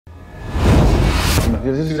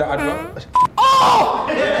Do that advert. Oh!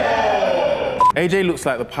 AJ looks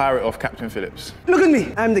like the pirate of Captain Phillips. Look at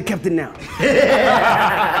me. I'm the captain now.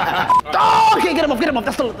 Oh, okay, get him off.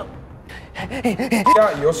 That's the...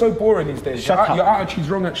 Yeah, you're so boring these days. Shut up. Your attitude's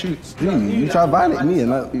wrong at shoots. Dude, you try to violate me and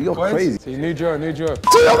you're crazy. See, new draw. To your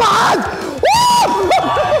man!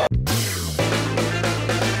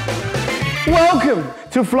 Welcome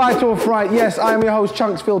to Fright or Fright. Yes, I am your host,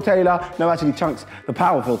 Chunkz Phil Taylor. No, actually, Chunkz, the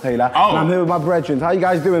power Phil Taylor. Oh. And I'm here with my brethren. How you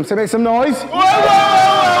guys doing? So make some noise.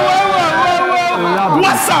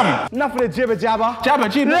 What's some? Enough of the jibber jabber. Jabber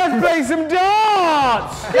jibber. Let's play some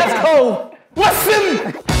darts. Let's go. What's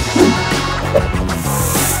some?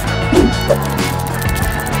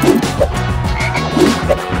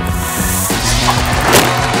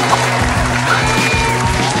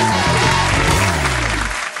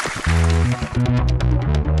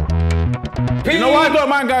 You know why I don't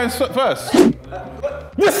mind going first?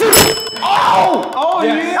 Listen! Oh,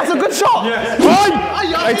 yeah. That's a good shot. Yeah.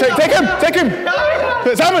 Hey, take him.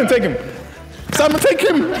 Simon, take him.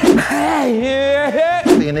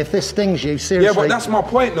 And if this stings you, seriously. Yeah, but that's my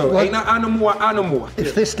point though. Ain't that animal an animal?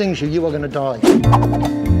 If this stings you, you are going to die.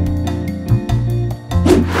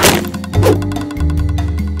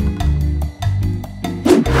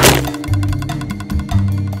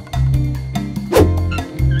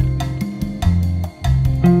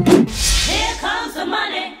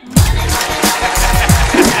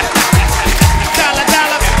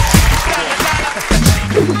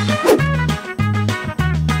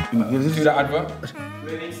 Do that advert.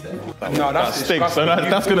 No, that stinks.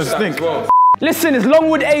 That's gonna stink. Well. Listen, it's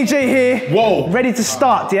Longwood AJ here. Whoa. Ready to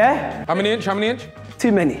start, yeah? How many inch?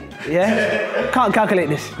 Too many, yeah? Can't calculate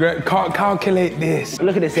this. Can't calculate this.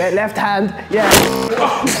 Look at this, yeah? Left hand, yeah.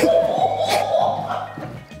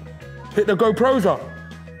 Hit the GoPros up.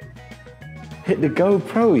 Hit the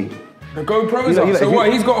GoPro-y. The GoPros up. So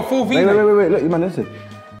what? He's got a full V. Wait. Look, you man, listen.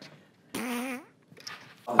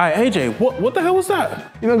 Hey, AJ, what the hell was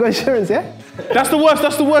that? You man got insurance, yeah? That's the worst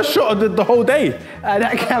shot of the whole day.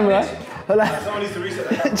 That camera. Someone needs to reset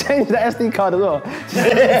that. Change the SD card as well.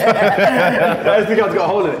 That SD card's got a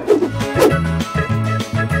hole in it.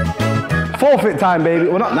 Forfeit time, baby.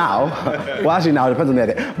 Well, not now. Well, actually now, it depends on the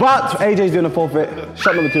edit. But AJ's doing a forfeit.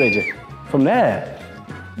 Shot number 2, AJ. From there.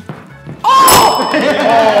 Oh!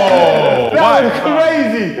 That was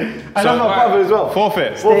crazy. And I'm not covered as well.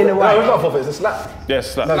 Forfeit. Stay in the way. No, it's not forfeit, it's a slap.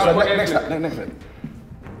 Yes, slap. No, so next slap.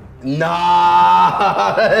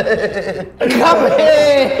 Nah. Come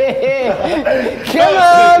here! Come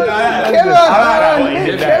on!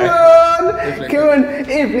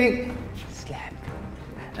 Iflick. Slap.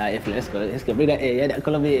 Iflick, let's go. Bring that here, yeah, that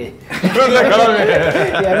Colombia. Yeah, bring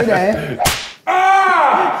that here.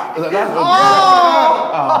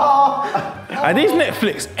 And these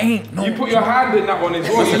Netflix ain't no. You put your hand in that one as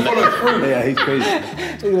well. You followed through. Yeah, he's crazy. Look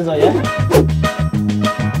at this one, yeah?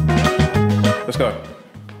 Let's go.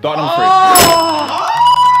 Dart number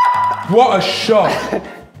 3. What a shot.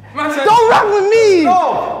 Don't run with me!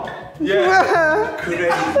 No. Yeah.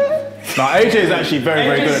 Nah, AJ is actually very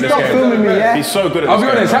good at this Stop game. filming me, yeah? He's so good at I'll this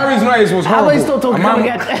be game. honest, Harry's noise was How horrible. about you still talking? Come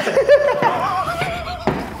again.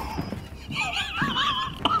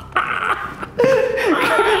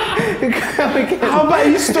 How about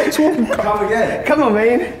you stop talking? Come again. Come on,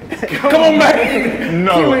 man. Come on, man.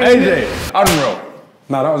 No, AJ. Unreal.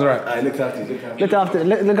 Nah, that was right. Look after you.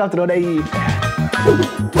 Look after all they eat.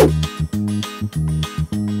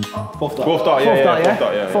 Fourth dart,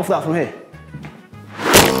 yeah? Fourth dart from here.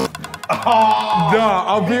 Nah,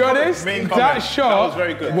 I'll be honest, that shot was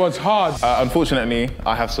very good. was hard. Unfortunately,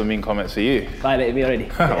 I have some mean comments for you. Violated me already.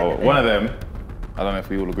 One of them, I don't know if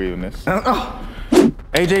we all agree on this.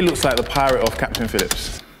 AJ looks like the pirate of Captain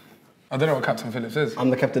Phillips. I don't know what Captain Phillips is. I'm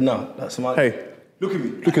the captain now. That's my. Hey. Look at me.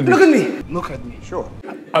 Look at me. Sure.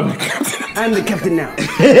 I'm the captain. I'm the captain now.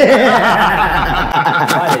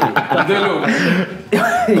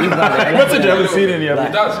 What's it? You haven't seen it yet.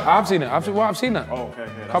 I've seen it. I've seen that. Oh, okay.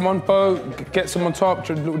 Come on, Bo, get some on top,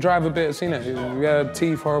 drive a bit. I've seen it. Yeah,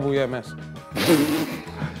 teeth, horrible, yeah, mess.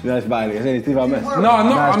 No, it's violent. It's anything I mess. No, I'm not.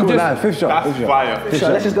 Nah, I'm cool. just. Nah, fifth shot. That's fire. Fifth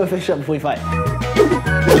shot. Let's just go fifth shot before we fight.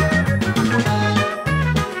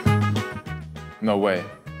 No way.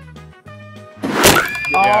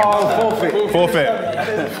 Oh, forfeit.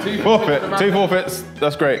 Forfeit. 2 forfeits.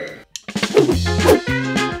 That's great. This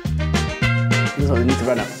is what we need to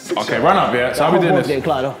run up. Okay, run up, yeah. So how we doing this? Getting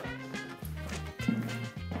clouded off.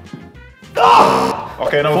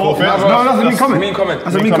 Okay, no forfeit. No, that's a mean comment. Mean comment.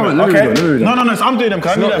 That's a mean comment. Okay. No, so I'm doing them.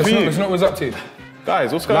 Can I do that for you? It's not what's up to you.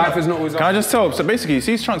 Guys, what's going on? Life is not always up. Can I just tell? So basically, you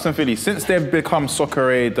see Chunkz and Philly, since they've become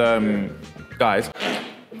soccer-aid guys,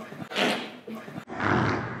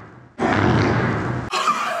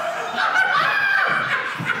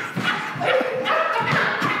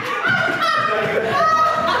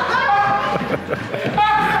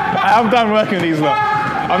 I'm done working with these lot.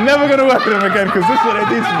 I'm never gonna work with them again because this is what they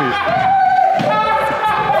do to me.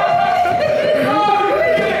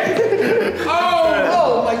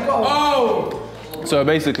 Oh my God. Oh! So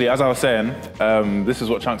basically, as I was saying, this is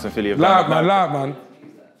what Chunkz and Philly have Loud, done. man.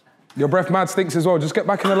 Your breath mad stinks as well. Just get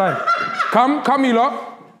back in the line. Come, you lot.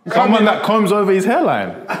 Someone that combs over his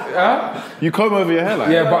hairline. Yeah? You comb over your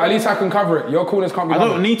hairline. Yeah, but at least I can cover it. Your corners can't be I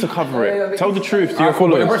covered. don't need to cover it. Tell the truth to your Your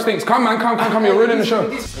followers. breath stinks. Come, man, come. You're ruining the show.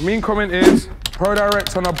 The mean comment is, Pro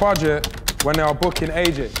Direct on a budget when they are booking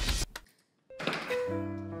AJ.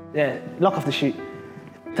 Yeah, lock off the shoot.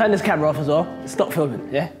 Turn this camera off as well. Stop filming,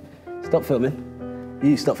 yeah? Stop filming.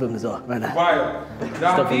 You stop filming as well, right now. Why?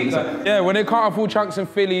 Yeah, when they can't afford Chunkz and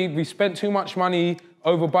Philly, we spent too much money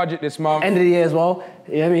over budget this month. End of the year as well.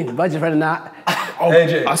 You know what I mean? The budget's running out.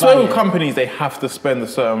 AJ. I swear with companies, they have to spend a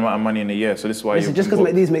certain amount of money in a year, so this is why Listen, just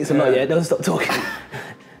because these makes a lot, yeah, don't stop talking.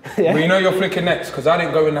 Yeah? Well, you know you're flicking next, because I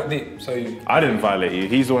didn't go in that deep, so you... I didn't violate you.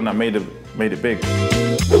 He's the one that made it big.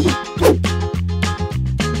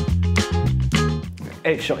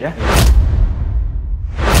 8th shot, yeah?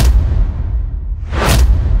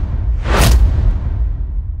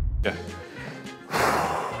 Yeah.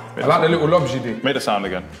 I like the little lobs you do. Make the sound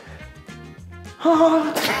again.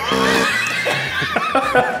 Forfeit.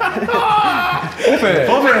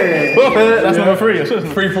 Forfeit. That's number 3.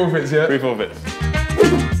 3 forfeits, yeah? 3 forfeits.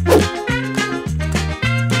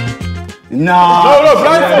 Nah.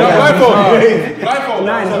 Blindfold.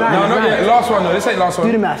 Nine. No, not yet. Last one, though. This ain't last one.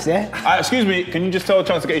 Do the maths, yeah? Excuse me, can you just tell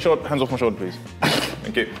Chunkz to get your hands off my shoulder, please?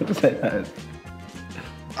 Thank you.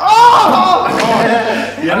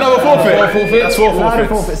 Another forfeit. 4 forfeits. That's 4 Another forfeits.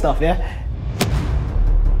 forfeit stuff, yeah?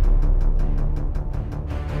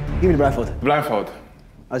 Give me the blindfold. Blindfold.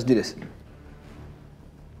 I'll just do this.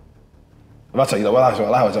 That's like, well, Right,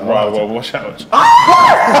 well, watch out.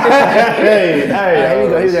 Hey. Here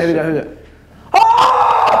we go.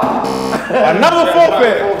 Another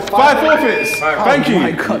forfeit. 5 forfeits. Thank you. Oh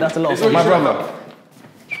my God, that's a lot. My brother.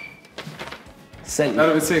 Sent me.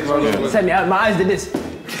 That was sick, man. Sent me. My eyes did this.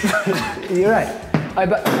 You're right. By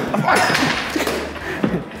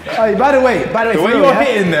the way, The way you're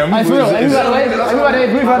hitting them. Move out of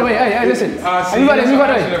the way. Hey, listen. Move out of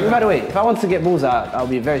the way. If I want to get bullseye, I'll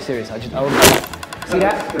be very serious. I will see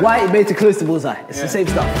that? Why it made to close to bullseye? It's the same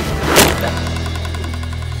stuff.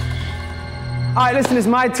 All right, listen, it's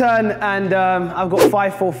my turn, and I've got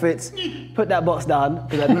 5 forfeits. Put that box down,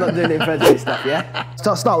 because I'm not doing it in front of this stuff, yeah?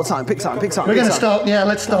 Start with something, pick something. We're going to start, yeah,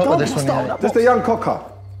 let's start with this one. Yeah. Just a young cocker.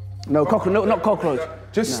 No, not cockroach.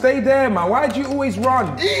 Just stay there, man. Why do you always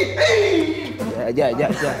run? Yeah,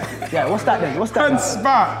 what's that then? What's that? And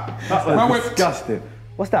spat. That's disgusting.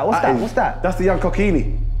 What's that? That's the young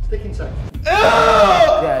cockini. Stick inside.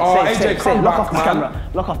 Yeah, Oh, safe, AJ, safe. come Lock back, off the man. camera.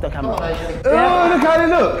 Lock off the camera. Oh, look how they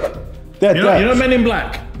look. They're You know Men in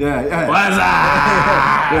Black? Yeah. What's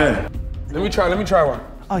that? Yeah. Let me try one.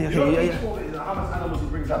 Oh, yeah.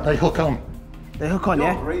 They hook on. The hook on,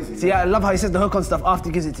 yeah? See, I love how he says the hook on stuff after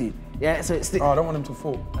he gives it to you. Yeah, so it's... Oh, I don't want him to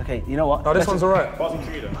fall. Okay, you know what? No, this one's alright.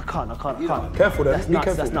 I can't. Careful there. That's Be nuts,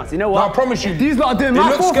 careful. that's nuts. You know what? No, I promise you. These lot are doing It my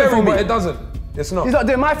looks forfeit scary, for me. but it doesn't. It's not. These lot are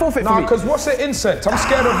doing my forfeit for Nah, me. because what's an insect? I'm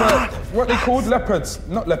scared of what they called leopards.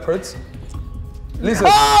 Not leopards. Lizards.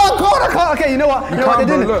 Oh, God, I can't. Okay, you know what? They're can't,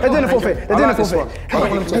 doing bro, it. They're doing a look. forfeit. They're I doing a like this forfeit. one. I don't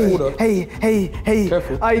want him to fall, though. Hey.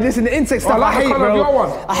 Careful. Hey, listen, the insect stuff, I like I the hate, colour of bro. your one.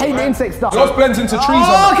 I hate the insect stuff. Yours blends into trees.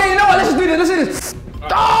 Oh, okay, you know what? Let's just do this. Let's do this.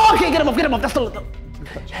 Oh, okay, get him off. That's the...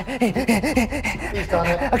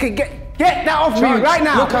 Okay, get that off me Chunkz, right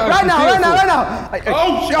now. look at us, Right now.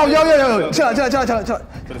 Oh, yo. Chill.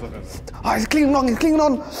 Oh, he's clinging on.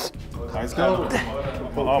 Why is it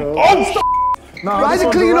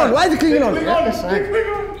clinging on?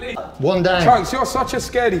 One down. Chunkz, you're such a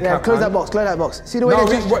scaredy cat. Yeah, close man. that box. See the way No,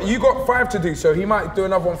 they just... you got 5 to do, so he might do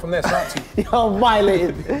another one from there. Start to. You're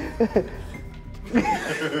violated.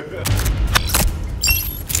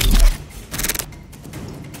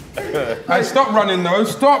 Hey, stop running though.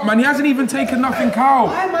 Stop, man. He hasn't even taken nothing out.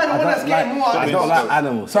 I don't like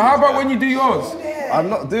animals. So how about when you do yours? I'm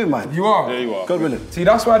not doing mine. You are? Yeah, you are. God willing. See,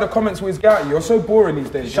 that's why the comments always get at you. You're so boring these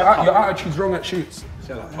days. Your attitude's wrong at shoots.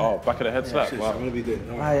 Oh, back of the head slap. Wow. I'm gonna be doing.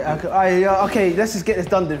 Okay, let's just get this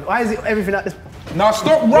done. Then. Why is it everything at this? Now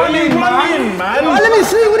stop running, man. Oh, let me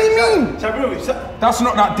see. What do you mean? That's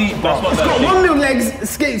not that deep, bro. It's got 1 mil legs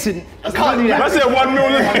skating. I can't do that. I said 1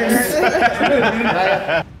 million.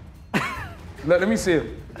 Let me see him.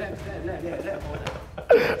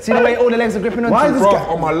 See the way all the legs are gripping on. Why is this Bro, guy?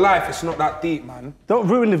 on my life, it's not that deep, man. Don't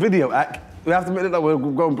ruin the video, Ak. We have to make it that we're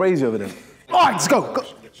going crazy over them. All right, let's go.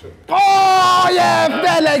 Oh yeah,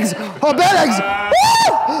 bare legs. Oh, bare legs.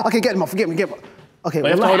 Woo! Okay, get him off. Get him. Okay, You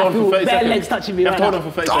have to hold on for 30 bare seconds. legs touching me You have right to now. hold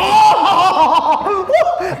on for 30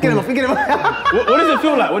 seconds. Get him off, get him off. What does it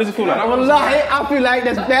feel like? What does it feel like? Wallahi, I feel like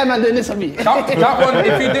there's bare man doing this on me. That one,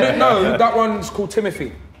 if you didn't know, that one's called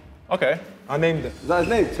Timothy. Okay. I named it. Is that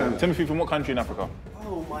his name? Timothy from what country in Africa?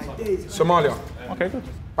 Oh my days. Somalia. Okay, good.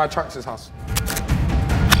 By Chunkz' house.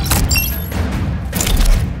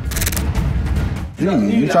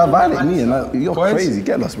 You try to violate me and like, you're Boys. crazy.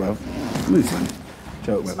 Get lost, bro. Move, man.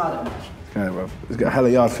 Joke, man. Okay, bro. He's got hella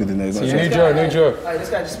yard food in there. New Joe, new Joe. Hey, this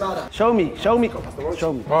guy just smiled at. Show me. Show me.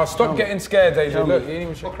 Oh, stop getting scared, AJ. Look, you didn't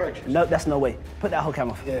even show. No, that's no way. Put that whole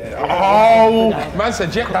cam off. Oh, man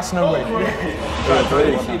said, yeah, that's no way.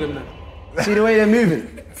 See the way they're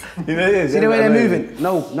moving? You know it is. See the way they're moving?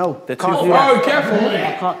 No. They can't do that. Oh, careful.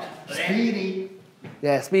 Can't. Speedy.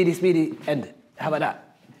 Yeah, speedy, end it. How about that?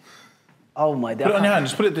 Oh my God. Put it on your hand.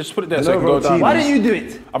 Just put it there so it can go down. Why didn't you do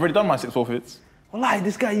it? I've already done my 6 forfeits. Wallahi,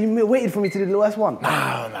 this guy, you waited for me to do the last one.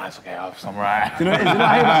 Nah, it's okay. I'm right. You know what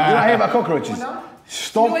I hate about cockroaches?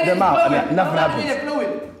 Stomp them out and nothing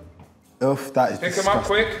happens. Oof, that is Pick him up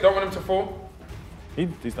quick, don't want him to fall.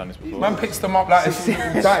 He's done this before. Man picks them up like it's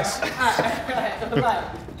dice.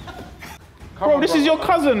 Bro, this is your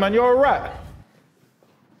cousin, man. You're a rat.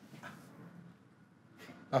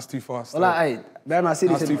 That's too fast. Wallahi, bear man, I see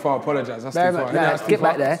this. That's too far, apologise. That's Bear too man, far. nah, That's too get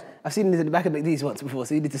back far. there. I've seen this in the back of McDee's once before,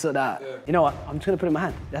 so you need to sort that out. Yeah. You know what? I'm just gonna put it in my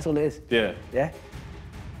hand. That's all it is. Yeah. Yeah?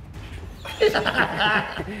 This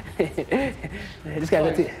guy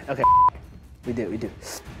got it. Okay. We do.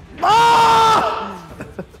 Ah!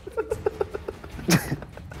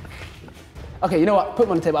 Okay, you know what? Put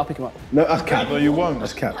him on the table, I'll pick him up. No, that's cap. No, you won't.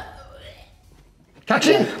 That's cap. Catch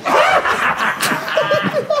him!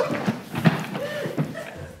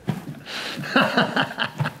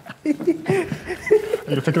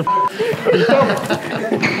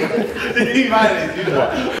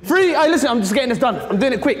 Three, hey, listen, I'm just getting this done. I'm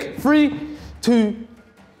doing it quick. 3, 2,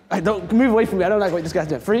 don't move away from me. I don't like what this guy's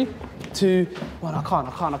doing. 3, 2, 1. I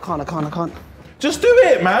can't. Just do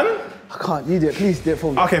it, man. I can't. You do it. Please do it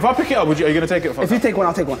for me. Okay, if I pick it up, are you going to take it from If you take one,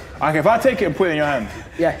 I'll take one. Okay, if I take it and put it in your hand.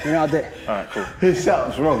 Yeah, you know, I'll do it. All right, cool. His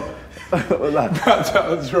setup's wrong. What's that?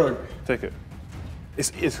 That's wrong. Take it.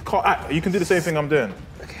 It's called act. You can do the same thing I'm doing.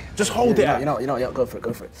 Okay. Just hold it. You know, yeah, go for it.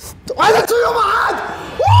 Why is that two on my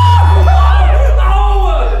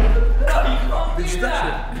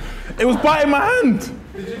hand? It was biting my hand.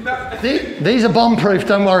 These are bomb-proof,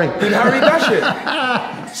 don't worry. Did Harry dash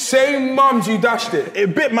it? Same mums you dashed it.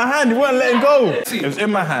 It bit my hand. It wasn't letting go. It was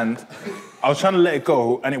in my hand. I was trying to let it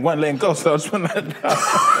go, and it wasn't letting go, so I just went like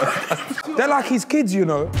that. They're like his kids, you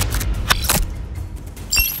know.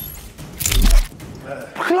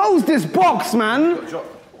 Close this box, man.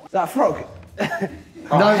 That frog.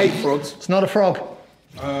 I hate frogs. It's not a frog.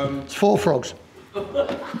 It's 4 frogs. Look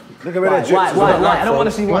at where they're Why? I don't want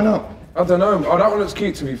to see Why one. not? I don't know. Oh, that one looks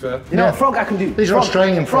cute, to be fair. You know, a frog I can do. These are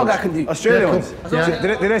Australian frog frogs. I can do. Australian Yeah, ones. cool. Yeah.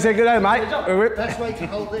 Did they say good day, mate? Best way to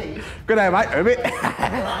hold these. Good day, mate. No way.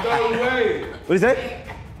 What did he say?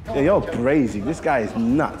 Yeah, you're brazy. This guy is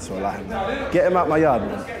nuts, wallahi. Get him out my yard,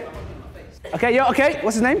 man. Okay, okay.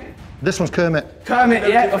 What's his name? This one's Kermit. Kermit,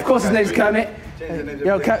 yeah. Of course his name's Kermit.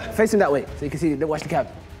 Yo, face him that way so you can see. Watch the cam.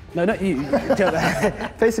 No, not you.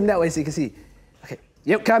 Face him that way so you can see. Okay.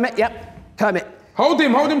 Yep, Kermit. Kermit. Hold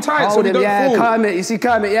him tight so Hold he him, don't yeah. fall. Kermit. You see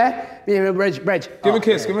Kermit, yeah? Me and Reg. Give him a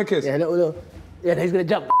kiss, give him a kiss. Yeah, little. Yeah, he's gonna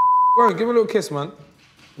jump. Go on, give him a little kiss, man.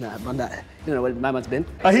 Nah, man, that. You don't know where my man's been.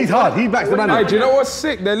 He's hard. He backs the man Hey, up. do you know what's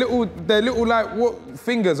sick? They're little like, what,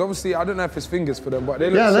 fingers? Obviously, I don't know if it's fingers for them, but they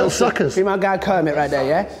look Yeah, so little sick. suckers. See my guy Kermit right there,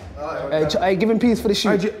 yeah? Hey, give him peace for the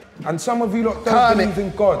shoot. And some of you lot don't Kermit.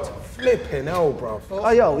 believe in God. Flipping hell, bro. Oh,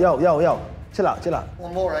 yo. Chill out.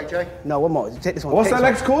 One more, AJ. No, one more. Take this one. What's Take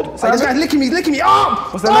that this leg's called? one. Hey, this guy's licking me. Oh!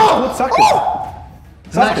 What's that leg's called?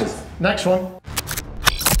 Suckers. Suckers. Next one.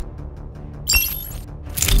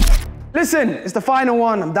 Listen, it's the final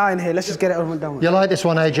one. I'm dying here. Let's just get it over and done with. You like this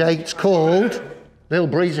one, AJ? It's called Lil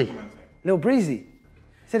Breezy. Lil Breezy. He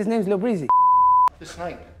said his name's Lil Breezy. The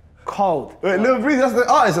snake. Cold. Wait, Lil Breezy, that's the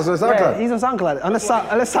artist, that's what it's Yeah, he's on SoundCloud. Unless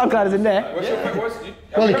SoundCloud is in there.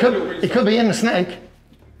 Well, he could be in the snake.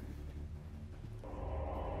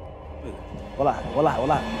 Voila.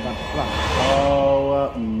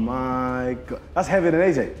 Oh my God. That's heavier than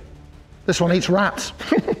AJ. This one eats rats.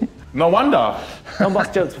 No wonder. Don't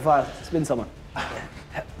bust jokes before I spin someone.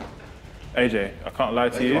 AJ, I can't lie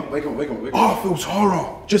to you. Wake up. Oh, it feels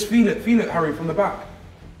horror. Just feel it, Harry, from the back.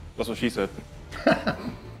 That's what she said.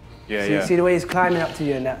 Yeah. See the way he's climbing up to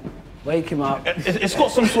you and that. Wake him up. It's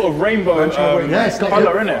got some sort of rainbow Yeah, it's got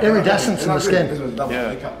colour in it. iridescence in the skin.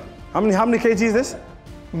 Yeah. How many kg is this?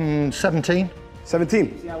 17.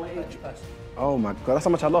 17. Oh my God, that's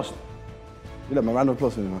how much I lost. You look, man, round of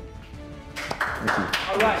applause for me, man. Thank you.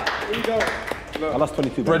 All right, here you go. I lost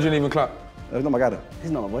 22. Bridge didn't even clap. He's not my guy though.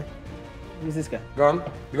 He's not my boy. Who's this guy? Go on.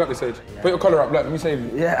 You got this, Age. Put your collar up, look, let me save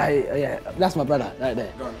you. Yeah, yeah. That's my brother, right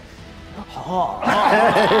there. Go on.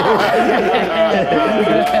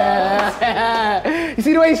 You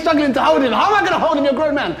see the way he's struggling to hold him? How am I going to hold him, you're a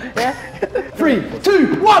grown man? Yeah? 3,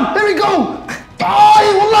 2, 1, there we go! Oh,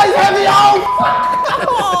 he's heavy,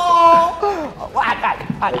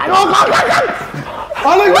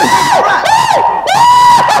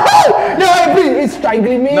 No, please, he's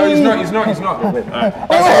strangling me. No, he's not.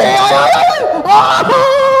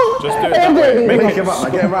 Just do it that way. Make him up,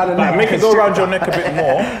 man. Get him around the neck. Make it go around your neck a bit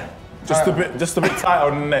more. Just a bit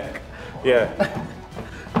tighter on the neck. Yeah.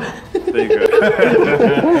 There you go.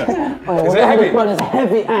 Is it heavy? It's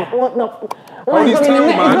heavy. What the? Oh, he's terrible,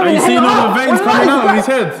 man. Are you seeing all the veins coming out of his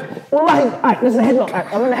head? There's a headlock.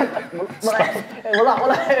 I'm in the headlock.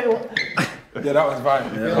 Yeah, that was fine.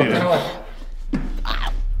 Yeah.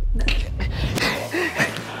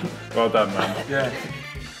 Well done, man. Yeah.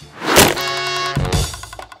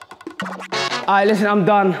 Alright, listen, I'm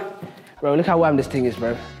done. Bro, look how wham this thing is,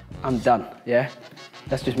 bro. I'm done, yeah?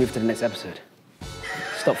 Let's just move to the next episode.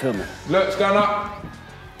 Stop filming. Look, it's going up.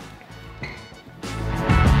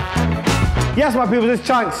 Yes, my people, it's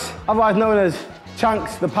Chunkz, otherwise known as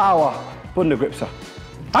Chunkz the Power Bundergripser.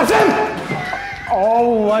 That's him!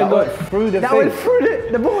 Oh my God. Went through the thing. That went through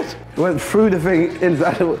the board. Went through the thing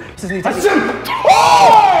inside the... That's him!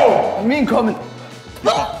 Oh! Me and Common.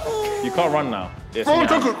 You can't run now. Yes,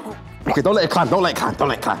 Okay, don't let it climb, don't let it climb. All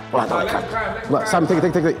right, don't let it climb. Look, Sam, take it.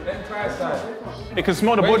 Let him try it, Sam. it can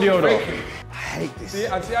smell the body odor. I hate this. See,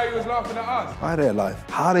 and see how he was laughing at us? Why are they alive?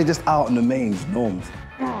 How are they just out in the mains, norms?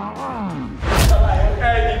 Hey,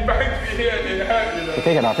 he banged me here and it hurt, you know.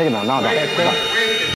 Take it now, now.